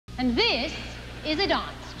And this is a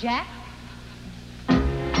dance, Jack. Oh,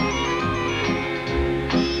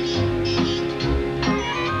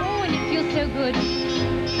 and it feels so good.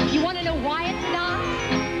 You want to know why it's a dance?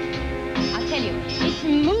 I'll tell you. It's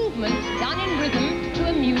movement done in rhythm to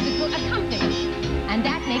a musical accompaniment. And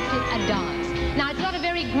that makes it a dance. Now, it's not a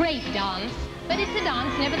very great dance, but it's a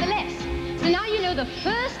dance nevertheless. So now you know the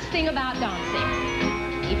first thing about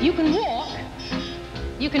dancing. If you can walk,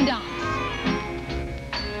 you can dance.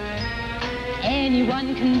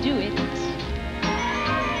 Anyone can do it.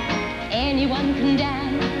 Anyone can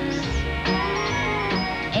dance.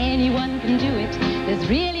 Anyone can do it. There's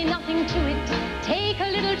really nothing to it. Take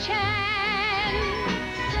a little chance.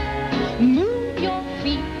 Move your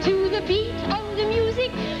feet to the beat of the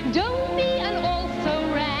music. Don't be an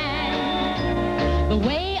also-ran. The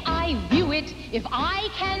way I view it, if I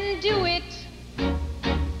can do it,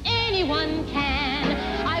 anyone can.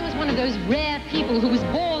 I was one of those rare people who was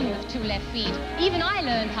born with 2 left feet. Even I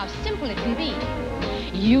learned how simple it can be.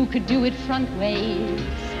 You could do it front ways.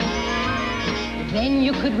 Then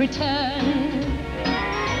you could return.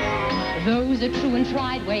 Those are true and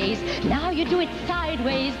tried ways. Now you do it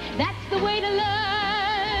sideways. That's the way to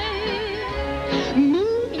learn.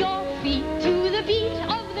 Move your feet to the beat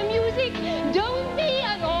of the music. Don't be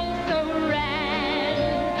an also-ran.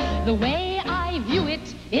 The way I view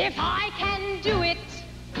it, if I can do it,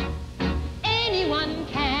 anyone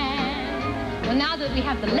can. Well, now that we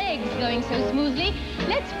have the legs going so smoothly,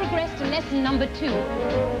 let's progress to lesson number 2.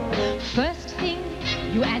 First thing,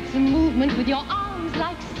 you add some movement with your arms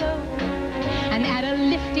like so, and add a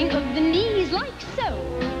lifting of the knees like so.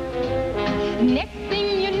 Next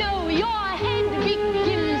thing you know, your head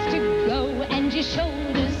begins to go, and your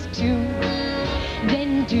shoulders too.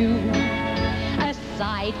 Then do a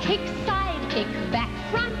side kick, back,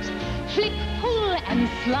 front, flick, pull, and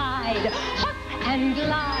slide, hop and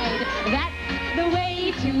glide. That's the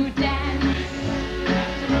way to dance.